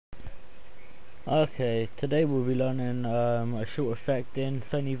Okay, today we'll be learning a short effect in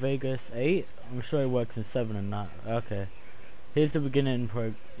Sony Vegas 8. I'm sure it works in 7 and that. Okay, here's the beginning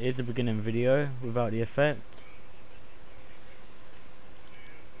video without the effect,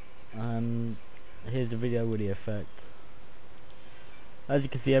 and here's the video with the effect. As you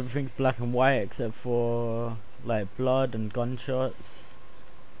can see, everything's black and white except for like blood and gunshots.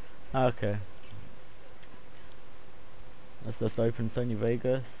 Okay, let's just open Sony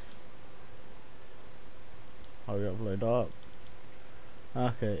Vegas. Hurry up, load up.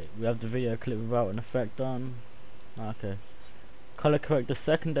 Okay, we have the video clip without an effect on. Okay. Color correct the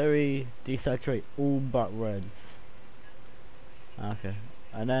secondary, desaturate all but reds. Okay.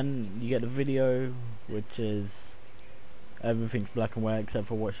 And then you get the video, which is everything's black and white except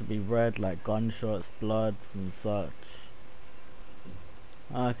for what should be red, like gunshots, blood and such.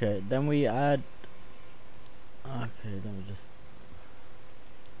 Okay, then we add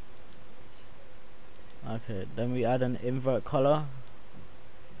then we add an invert color,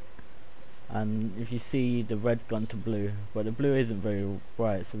 and if you see, the red's gone to blue, but the blue isn't very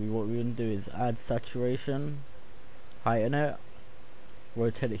bright, so what we're going to do is add saturation, heighten it,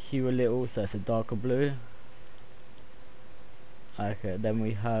 rotate the hue a little so it's a darker blue. Okay, then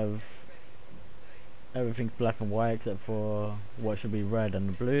we have everything's black and white except for what should be red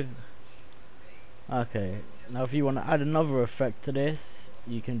and blue. Okay, now if you want to add another effect to this,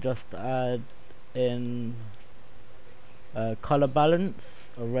 you can just add in color balance,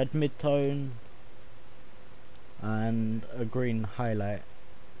 a red midtone and a green highlight.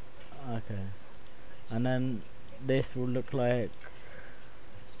 Okay, and then this will look like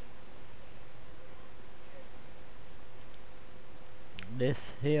this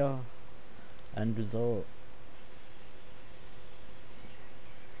here, end result.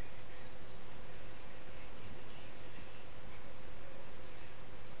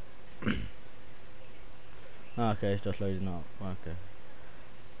 Okay, it's just loading up.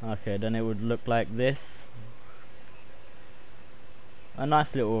 Okay, then it would look like this. A nice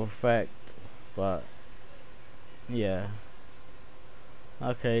little effect, but yeah.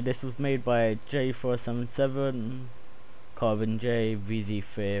 Okay, this was made by J477, Carbon J, VZ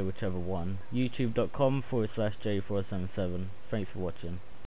Fear, whichever one. YouTube.com/J477. Thanks for watching.